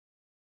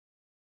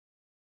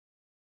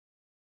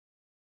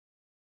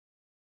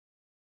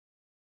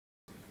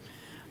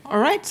All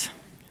right,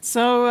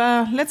 so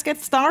let's get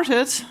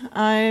started.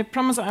 I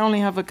promise I only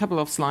have a couple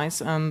of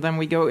slides, and then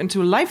we go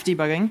into live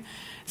debugging.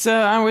 So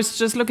I was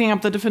just looking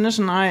up the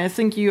definition. I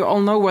think you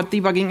all know what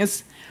debugging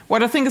is.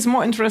 What I think is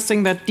more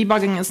interesting that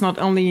debugging is not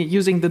only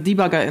using the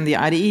debugger in the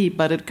IDE,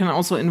 but it can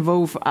also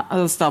involve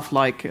other stuff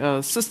like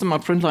system or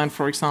print line,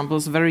 for example.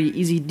 It's a very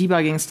easy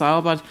debugging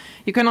style, but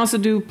you can also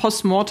do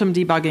post-mortem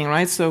debugging,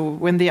 right? So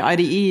when the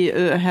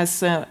IDE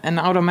has an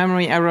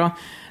out-of-memory error,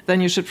 then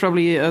you should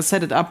probably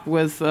set it up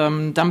with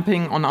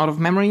dumping on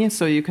out-of-memory,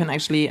 so you can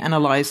actually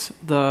analyze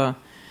the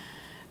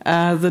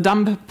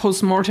dump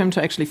post-mortem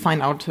to actually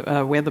find out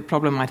where the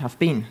problem might have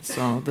been.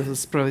 So this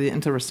is probably the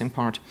interesting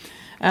part.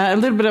 A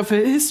little bit of a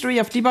history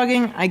of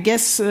debugging. I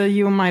guess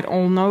you might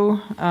all know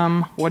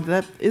what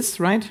that is,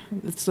 right?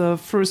 It's the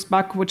first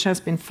bug which has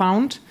been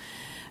found.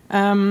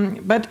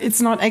 But it's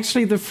not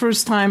actually the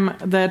first time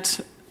that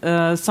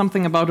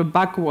something about a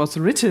bug was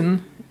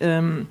written.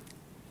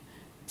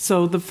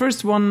 So the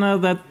first one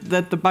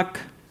that the bug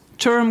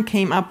term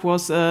came up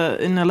was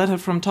in a letter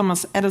from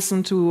Thomas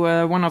Edison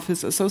to one of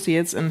his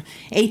associates in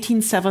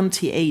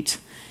 1878.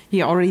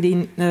 He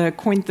already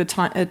coined the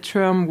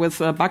term with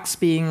bugs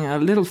being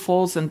little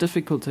faults and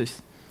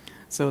difficulties.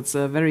 So it's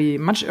very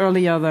much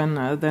earlier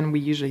than we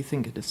usually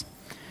think it is.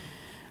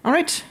 All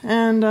right,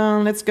 and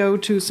let's go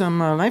to some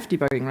live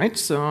debugging, right?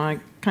 So I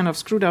kind of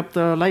screwed up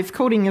the live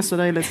coding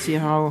yesterday. Let's see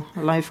how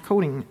live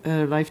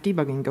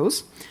debugging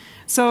goes.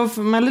 So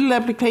for my little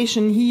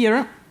application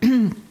here,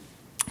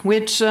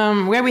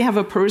 where we have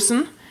a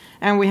person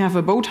and we have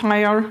a boat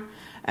hire,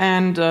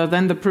 and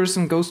then the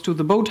person goes to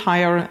the boat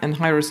hire and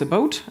hires a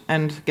boat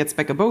and gets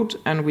back a boat,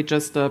 and we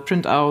just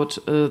print out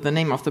the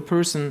name of the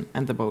person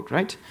and the boat,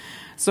 right?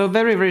 So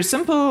very, very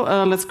simple.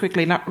 Let's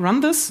quickly run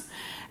this.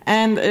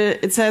 And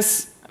it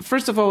says,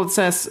 first of all, it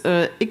says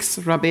X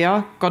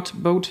Rabea got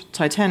boat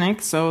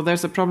Titanic. So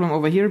there's a problem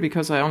over here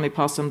because I only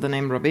passed him the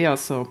name Rabea,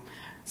 so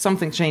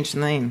something changed the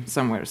name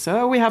somewhere.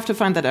 So we have to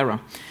find that error.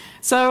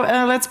 So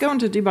let's go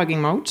into debugging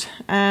mode.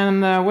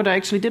 And what I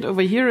actually did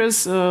over here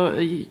is,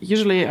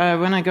 usually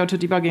when I go to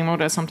debugging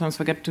mode, I sometimes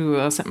forget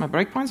to set my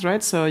breakpoints,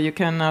 right? So you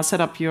can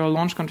set up your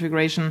launch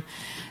configuration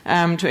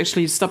to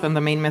actually stop in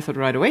the main method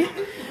right away.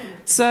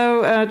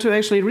 So to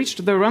actually reach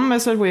the run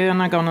method, we're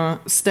now going to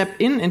step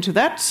into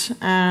that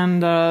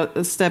and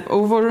step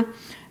over.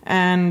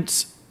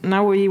 And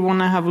now we want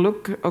to have a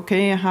look,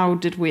 okay, how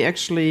did we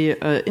actually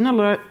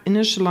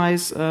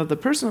initialize the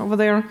person over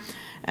there?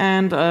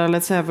 And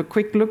let's have a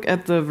quick look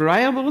at the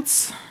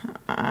variables.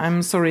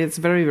 I'm sorry, it's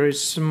very, very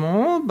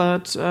small,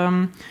 but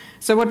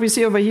so what we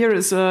see over here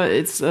is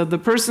it's the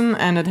person,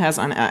 and it has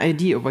an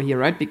ID over here,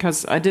 right?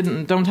 Because I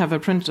don't have a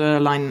print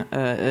line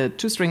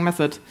two-string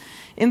method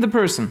in the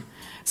person.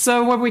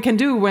 So what we can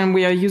do when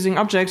we are using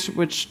objects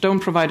which don't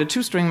provide a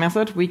two-string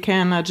method, we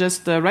can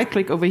just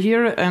right-click over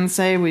here and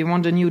say we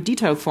want a new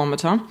detail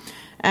formatter.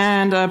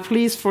 And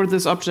please, for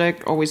this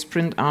object, always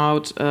print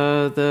out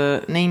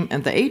the name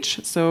and the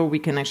age, so we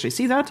can actually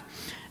see that.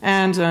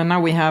 And now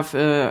we have,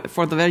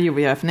 for the value,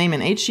 we have name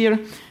and age here.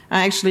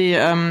 I actually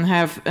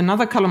have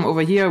another column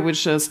over here,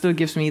 which still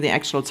gives me the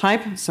actual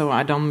type, so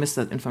I don't miss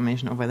that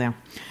information over there.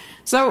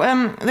 So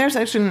there's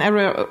actually an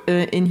error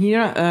in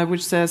here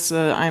which says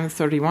I'm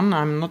 31.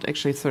 I'm not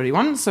actually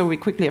 31, so we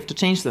quickly have to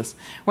change this.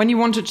 When you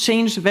want to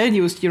change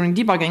values during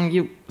debugging,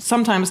 you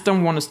sometimes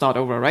don't want to start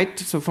over, right?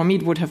 So for me,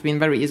 it would have been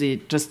very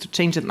easy just to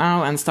change it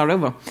now and start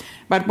over.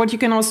 But what you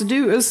can also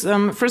do is,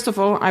 first of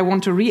all, I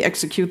want to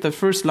re-execute the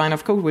first line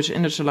of code which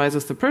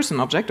initializes the person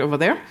object over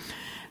there.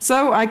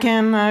 So I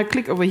can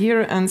click over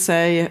here and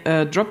say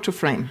drop to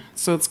frame.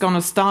 So it's going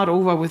to start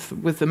over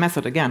with the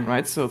method again,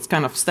 right? So it's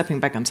kind of stepping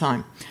back in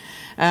time.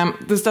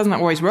 This doesn't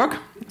always work,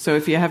 so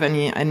if you have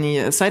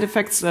any side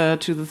effects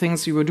to the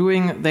things you were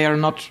doing, they are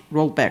not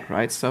rolled back,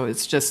 right? So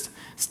it's just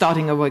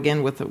starting over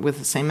again with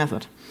the same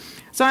method.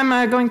 So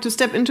I'm going to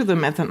step into the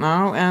method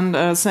now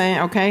and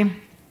say, okay,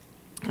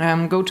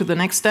 go to the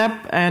next step,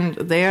 and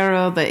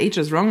there the age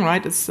is wrong,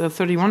 right? It's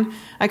 31.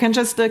 I can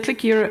just click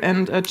here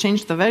and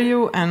change the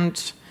value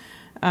and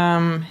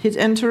hit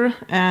enter,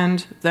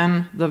 and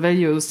then the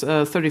value is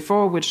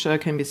 34, which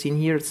can be seen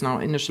here. It's now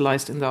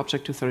initialized in the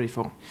object to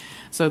 34.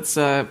 So it's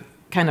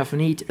kind of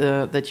neat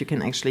that you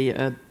can actually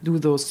do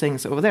those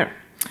things over there.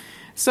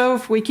 So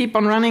if we keep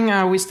on running,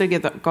 we still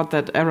got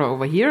that error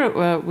over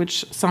here,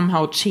 which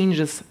somehow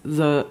changes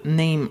the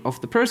name of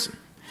the person.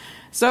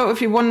 So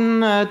if you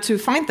want to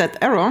find that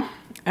error,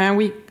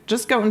 we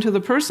just go into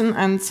the person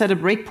and set a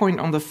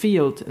breakpoint on the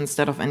field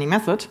instead of any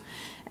method.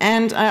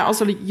 And I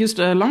also used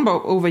a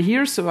longbow over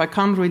here, so I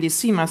can't really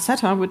see my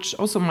setter, which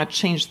also might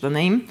change the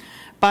name.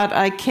 But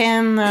I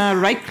can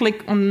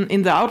right-click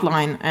in the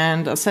outline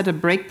and set a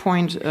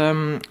breakpoint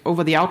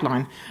over the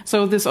outline.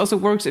 So this also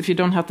works if you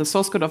don't have the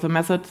source code of a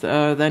method.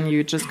 Then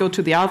you just go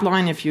to the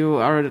outline. If you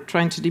are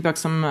trying to debug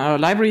some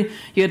library,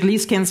 you at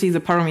least can see the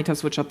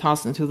parameters which are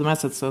passed into the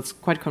method. So it's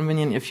quite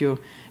convenient if you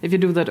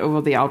do that over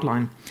the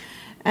outline.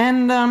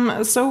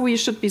 And so we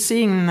should be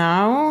seeing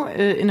now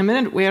in a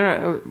minute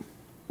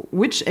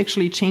which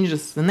actually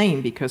changes the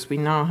name, because we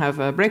now have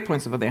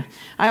breakpoints over there.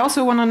 I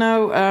also want to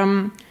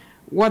know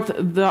what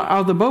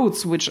are the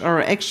boats which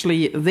are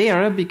actually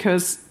there,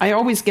 because I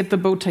always get the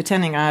boat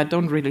Titanic. I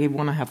don't really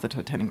want to have the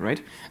Titanic,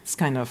 right? It's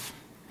kind of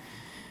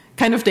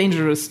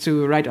dangerous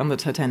to ride on the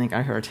Titanic,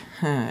 I heard.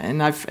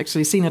 And I've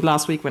actually seen it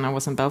last week when I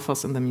was in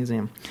Belfast in the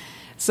museum.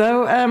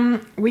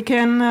 So we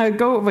can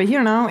go over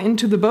here now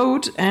into the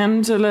boat,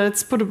 and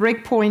let's put a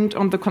breakpoint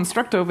on the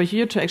constructor over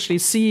here to actually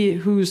see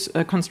who's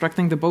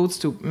constructing the boats,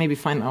 to maybe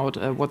find out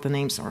what the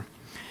names are.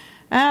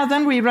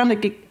 Then we run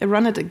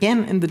it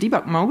again in the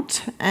debug mode,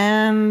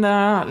 and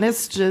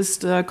let's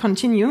just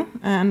continue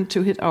and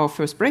to hit our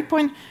first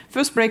breakpoint.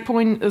 First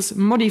breakpoint is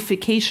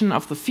modification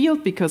of the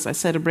field, because I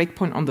set a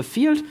breakpoint on the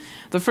field.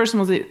 The first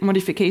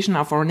modification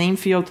of our name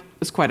field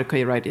is quite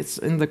okay, right? It's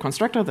in the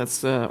constructor,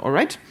 that's all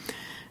right.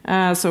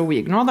 So we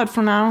ignore that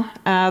for now.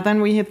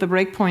 Then we hit the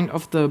breakpoint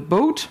of the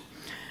boat,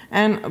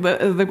 and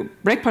the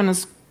breakpoint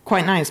is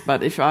quite nice,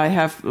 but if I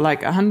have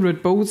like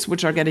 100 boats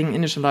which are getting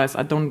initialized,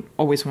 I don't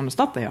always want to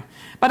stop there.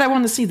 But I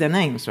want to see their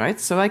names, right?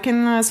 So I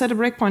can set a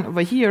breakpoint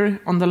over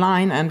here on the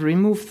line and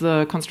remove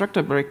the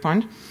constructor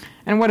breakpoint.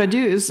 And what I do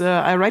is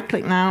I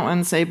right-click now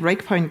and say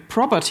breakpoint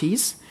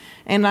properties,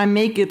 and I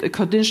make it a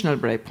conditional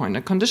breakpoint.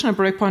 A conditional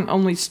breakpoint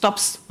only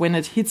stops when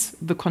it hits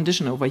the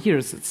condition over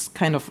here. So it's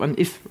kind of an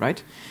if,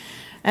 right?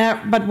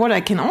 But what I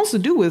can also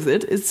do with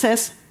it, it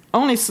says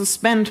only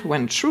suspend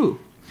when true.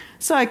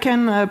 So I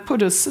can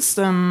put a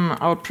system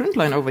out print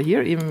line over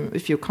here, even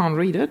if you can't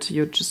read it.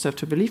 You just have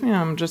to believe me.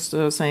 I'm just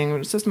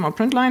saying system out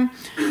print line,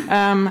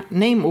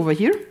 name over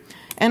here,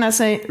 and I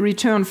say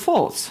return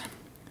false.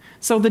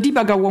 So the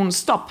debugger won't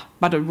stop,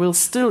 but it will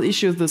still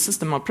issue the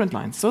system out print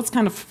line. So it's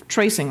kind of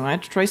tracing, right?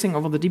 Tracing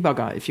over the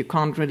debugger. If you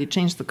can't really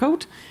change the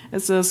code,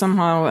 it's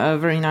somehow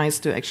very nice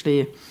to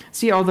actually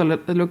see all the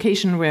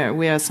location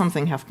where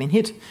something have been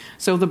hit.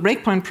 So the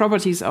breakpoint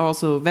properties are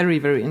also very,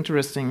 very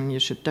interesting. You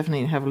should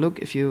definitely have a look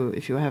if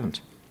you haven't.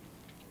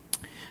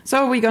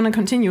 So we're going to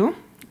continue,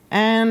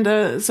 and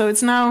so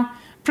it's now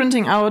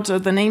printing out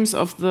the names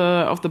of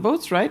the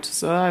boats, right?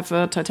 So I have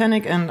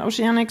Titanic and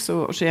Oceanic.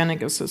 So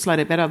Oceanic is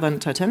slightly better than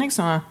Titanic.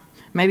 So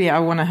maybe I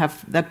want to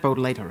have that boat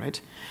later, right?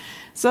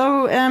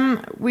 So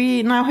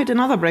we now hit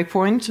another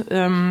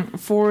breakpoint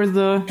for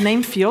the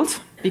name field,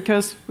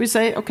 because we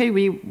say, okay,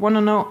 we want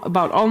to know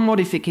about all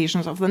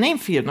modifications of the name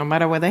field, no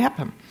matter where they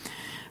happen.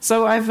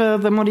 So I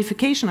have the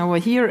modification over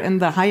here in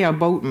the hire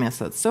boat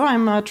method. So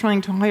I'm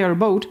trying to hire a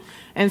boat,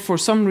 and for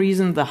some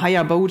reason the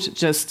hire boat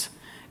just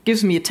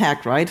gives me a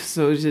tag, right?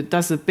 So it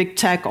does a big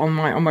tag on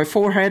my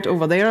forehead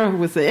over there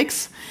with the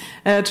X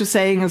to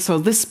saying, so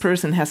this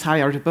person has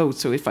hired a boat.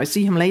 So if I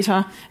see him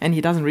later and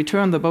he doesn't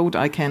return the boat,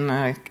 I can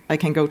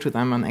go to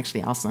them and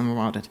actually ask them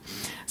about it.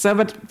 So,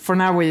 but for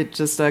now we're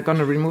just going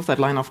to remove that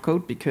line of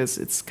code, because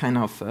it's kind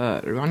of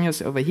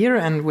erroneous over here,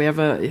 and we have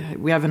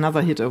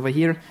another hit over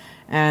here,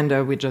 and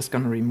we're just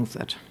going to remove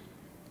that.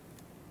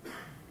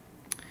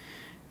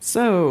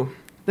 So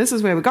this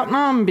is where we got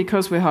now,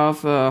 because we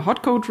have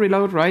hot code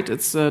reload, right?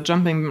 It's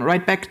jumping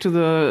right back to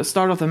the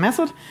start of the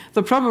method.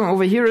 The problem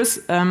over here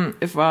is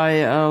if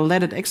I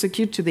let it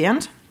execute to the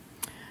end,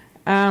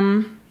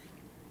 then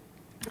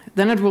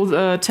it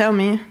will tell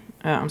me,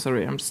 I'm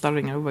sorry, I'm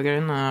starting over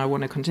again. I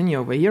want to continue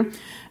over here.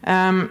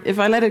 If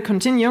I let it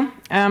continue,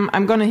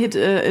 I'm going to hit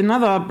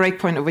another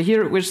breakpoint over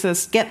here, which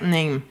says get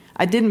name.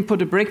 I didn't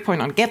put a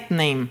breakpoint on get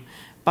name,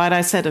 but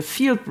I set a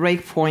field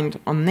breakpoint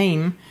on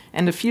name,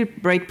 and the field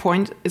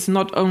breakpoint is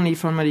not only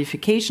for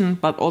modification,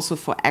 but also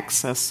for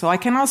access. So I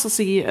can also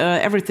see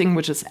everything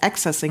which is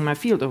accessing my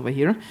field over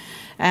here.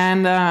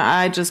 And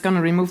I'm just going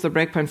to remove the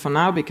breakpoint for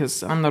now,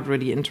 because I'm not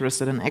really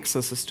interested in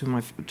accesses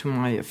to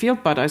my field,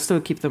 but I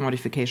still keep the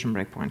modification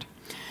breakpoint.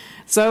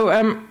 So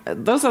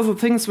those are the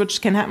things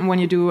which can happen when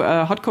you do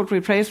hot code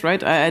replace,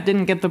 right? I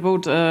didn't get the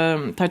boat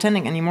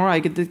Titanic anymore. I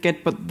did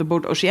get the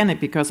boat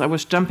Oceanic, because I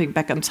was jumping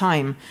back in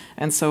time,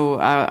 and so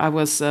I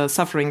was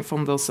suffering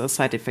from those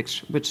side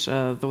effects which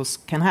those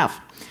can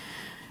have.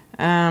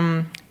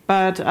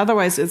 But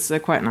otherwise, it's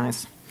quite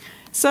nice.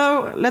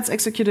 So let's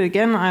execute it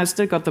again. I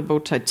still got the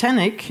boat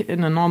Titanic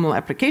in a normal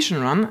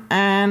application run,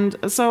 and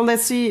so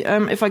let's see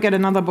if I get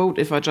another boat,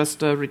 if I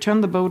just return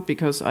the boat,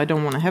 because I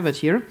don't want to have it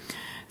here.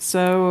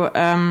 So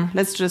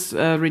let's just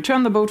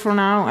return the boat for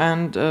now,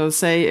 and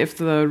say if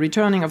the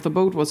returning of the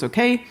boat was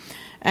okay,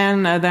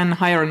 and then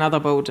hire another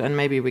boat, and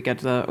maybe we get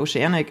the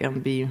Oceanic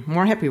and be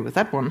more happy with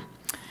that one.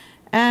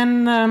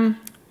 And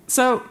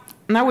so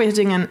now we're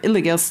hitting an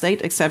illegal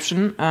state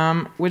exception,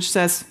 which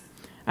says,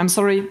 I'm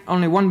sorry,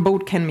 only one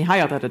boat can be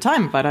hired at a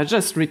time, but I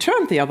just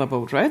returned the other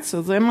boat, right?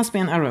 So there must be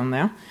an error in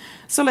there.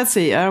 So let's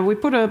see, we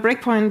put a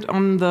breakpoint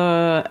on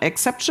the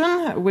exception,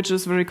 which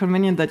is very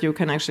convenient that you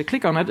can actually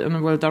click on it and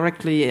it will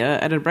directly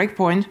add a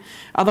breakpoint.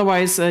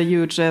 Otherwise,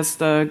 you just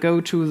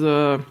go to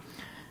the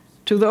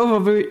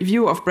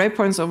overview of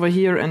breakpoints over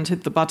here and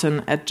hit the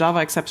button add Java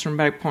exception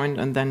breakpoint,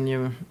 and then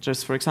you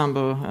just, for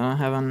example,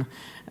 have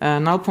a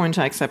null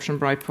pointer exception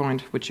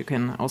breakpoint, which you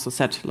can also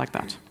set like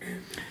that.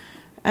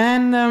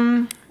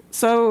 And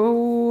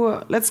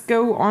So let's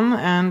go on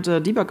and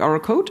debug our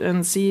code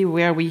and see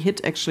where we hit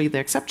actually the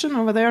exception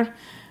over there.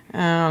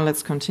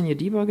 Let's continue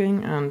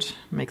debugging and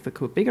make the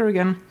code bigger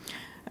again.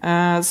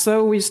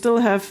 So we still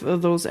have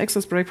those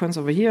access breakpoints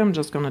over here. I'm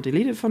just going to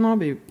delete it for now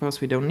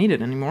because we don't need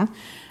it anymore.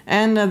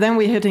 And then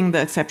we're hitting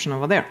the exception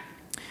over there.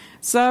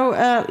 So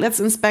let's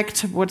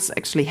inspect what's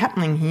actually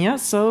happening here.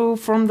 So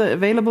from the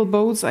available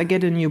boats, I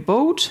get a new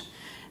boat.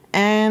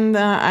 And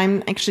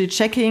I'm actually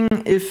checking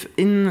if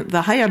in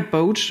the hired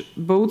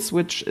boats,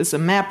 which is a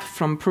map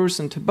from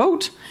person to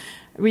boat,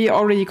 we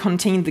already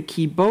contain the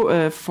key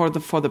for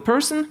the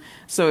person.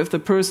 So if the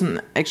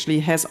person actually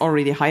has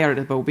already hired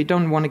a boat, we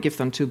don't want to give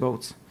them 2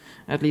 boats,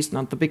 at least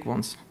not the big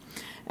ones.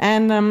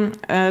 And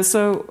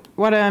so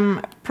what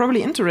I'm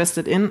probably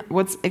interested in,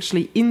 what's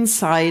actually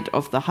inside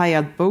of the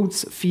hired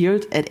boats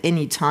field at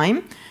any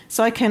time.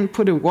 So I can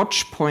put a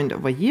watch point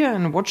over here,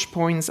 and watch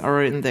points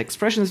are in the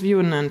expressions view.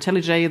 In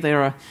IntelliJ, they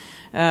are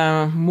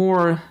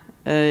more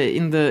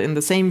in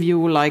the same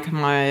view like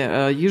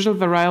my usual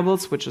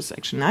variables, which is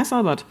actually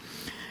nicer, but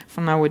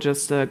for now we're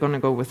just going to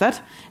go with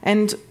that.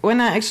 And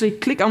when I actually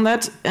click on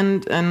that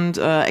and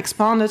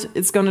expand it,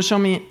 it's going to show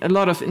me a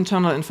lot of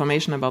internal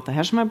information about the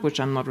hash map,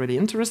 which I'm not really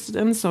interested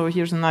in. So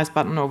here's a nice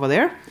button over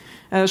there,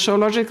 show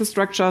logical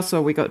structure.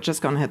 So we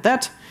just going to hit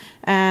that.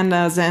 And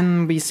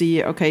then we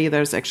see, okay,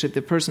 there's actually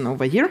the person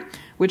over here,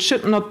 which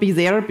should not be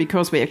there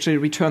because we actually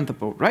returned the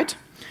boat, right?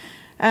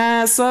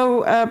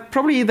 So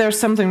probably there's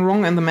something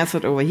wrong in the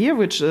method over here,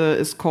 which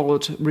is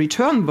called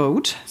return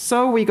boat.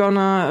 So we're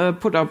gonna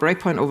put our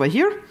breakpoint over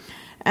here,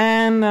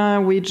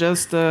 and we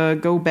just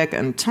go back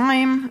in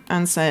time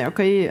and say,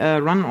 okay,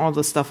 run all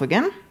the stuff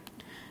again,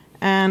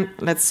 and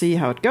let's see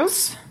how it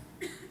goes.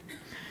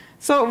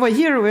 So over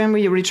here, when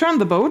we return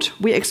the boat,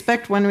 we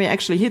expect when we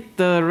actually hit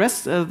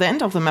the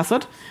end of the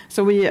method.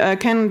 So we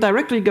can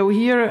directly go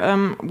here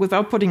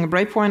without putting a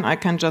breakpoint. I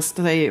can just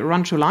say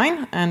run to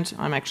line, and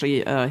I'm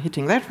actually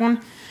hitting that one.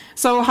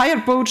 So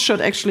hired boat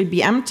should actually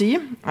be empty.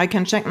 I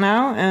can check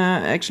now,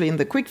 actually in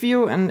the quick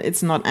view, and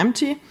it's not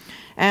empty.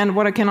 And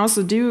what I can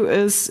also do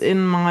is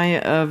in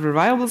my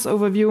variables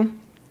overview,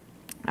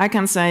 I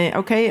can say,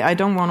 okay, I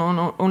don't want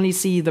to only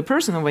see the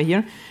person over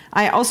here.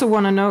 I also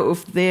want to know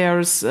if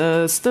there's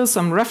still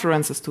some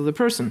references to the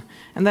person.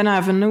 And then I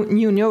have a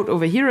new node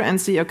over here and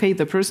see, okay,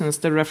 the person is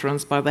still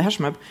referenced by the hash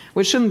map,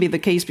 which shouldn't be the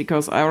case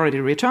because I already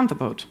returned the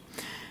boat.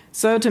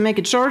 So to make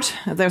it short,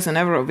 there's an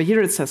error over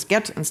here. It says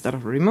get instead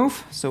of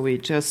remove. So we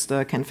just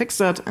can fix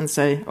that and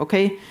say,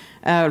 okay,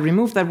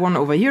 remove that one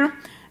over here.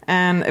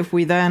 And if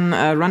we then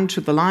run to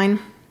the line,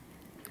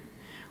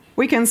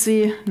 we can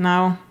see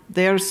now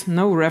there's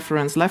no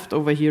reference left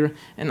over here,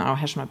 and our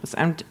hash map is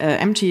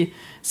empty.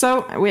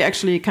 So we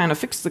actually kind of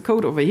fixed the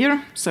code over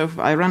here. So if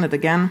I run it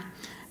again,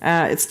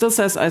 it still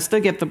says I still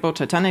get the boat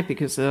Titanic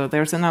because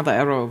there's another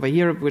error over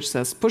here which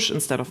says push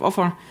instead of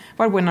offer,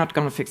 but we're not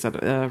going to fix that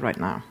right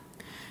now.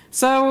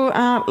 So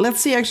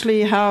let's see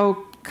actually how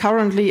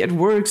currently it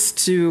works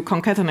to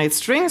concatenate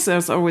strings.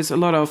 There's always a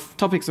lot of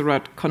topics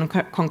about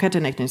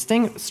concatenating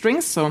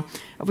strings. So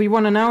if we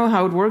want to know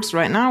how it works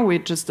right now, we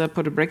just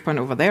put a breakpoint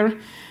over there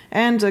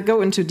and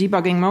go into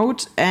debugging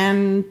mode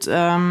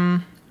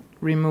and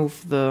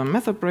remove the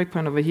method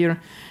breakpoint over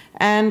here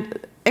and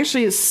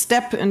actually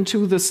step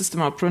into the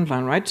system out print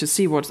line, right, to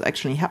see what's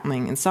actually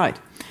happening inside.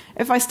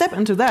 If I step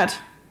into that,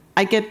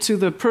 I get to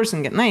the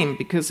person get name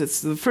because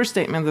it's the first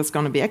statement that's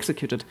going to be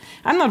executed.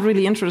 I'm not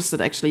really interested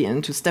actually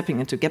into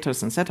stepping into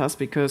getters and setters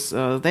because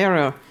they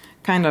are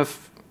kind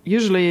of,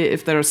 usually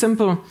if they're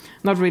simple,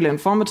 not really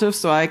informative.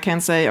 So I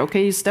can say,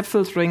 okay, step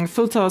filtering,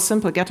 filter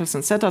simple getters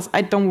and setters.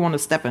 I don't want to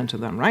step into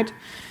them, right?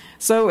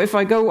 So if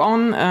I go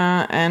on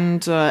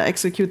and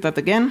execute that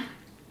again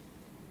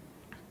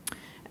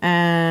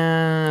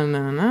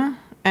and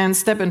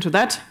step into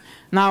that,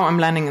 now I'm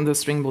landing in the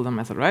string builder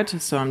method, right?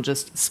 So I'm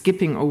just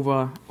skipping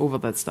over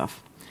that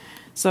stuff.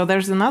 So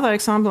there's another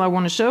example I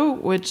want to show,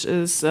 which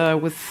is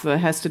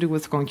has to do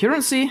with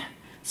concurrency.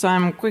 So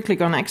I'm quickly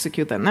going to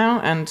execute that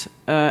now and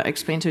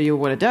explain to you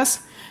what it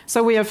does.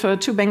 So we have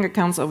 2 bank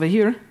accounts over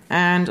here,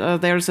 and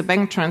there's a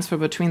bank transfer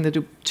between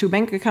the 2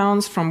 bank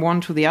accounts from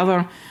one to the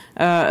other,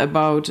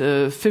 about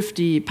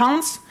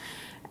 £50,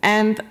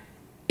 and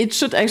it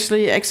should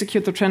actually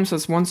execute the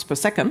transfers once per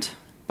second,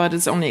 but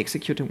it's only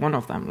executing one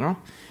of them, no?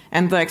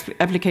 And the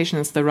application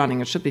is still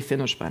running. It should be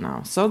finished by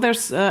now. So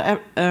there's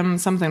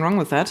something wrong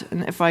with that.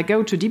 And if I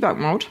go to debug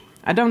mode,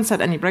 I don't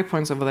set any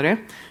breakpoints over there.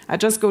 I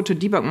just go to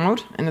debug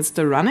mode, and it's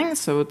still running,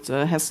 so it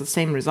has the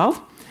same result.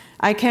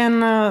 I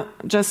can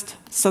just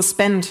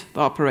suspend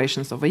the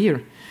operations over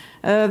here.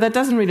 That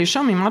doesn't really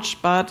show me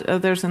much, but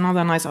there's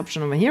another nice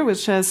option over here,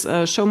 which says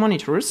show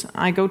monitors.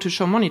 I go to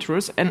show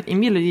monitors, and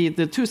immediately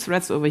the 2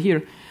 threads over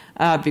here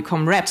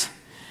become red.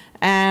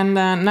 And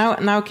now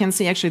I can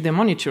see actually the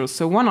monitors.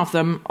 So one of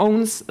them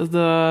owns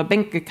the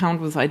bank account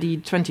with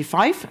ID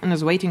 25 and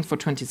is waiting for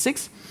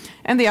 26.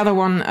 And the other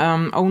one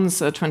owns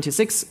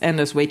 26 and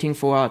is waiting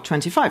for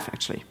 25,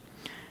 actually.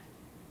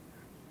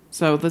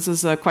 So this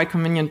is quite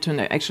convenient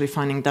to actually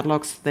finding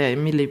deadlocks. They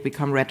immediately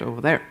become red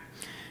over there.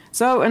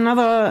 So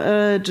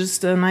another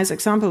just a nice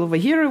example over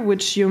here,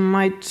 which you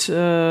might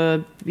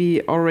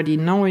be already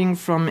knowing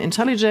from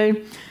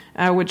IntelliJ,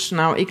 which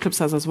now Eclipse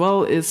has as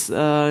well, is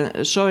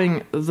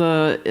showing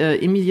the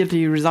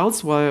immediately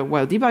results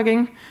while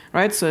debugging,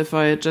 right? So if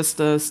I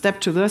just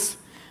step to this,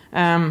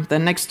 then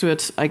next to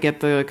it I get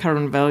the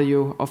current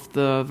value of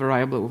the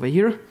variable over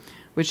here,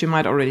 which you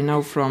might already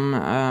know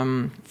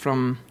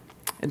from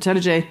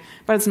IntelliJ,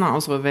 but it's now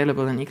also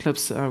available in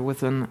Eclipse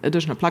with an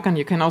additional plugin.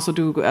 You can also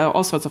do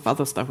all sorts of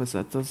other stuff with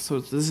that.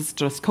 So this is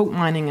just code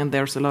mining, and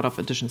there's a lot of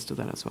additions to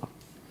that as well.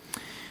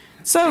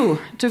 So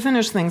to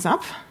finish things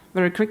up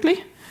very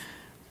quickly,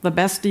 the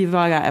best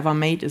debugger ever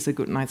made is a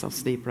good night's of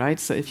sleep,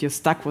 right? So if you're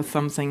stuck with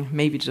something,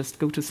 maybe just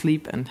go to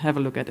sleep and have a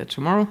look at it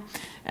tomorrow.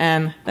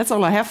 And that's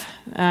all I have.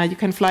 You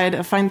can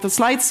find the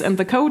slides and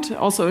the code,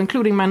 also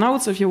including my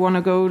notes if you want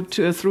to go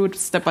through it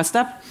step by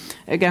step,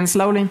 again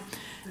slowly.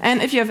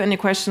 And if you have any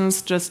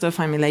questions, just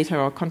find me later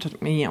or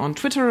contact me on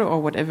Twitter or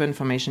whatever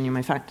information you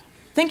may find.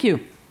 Thank you.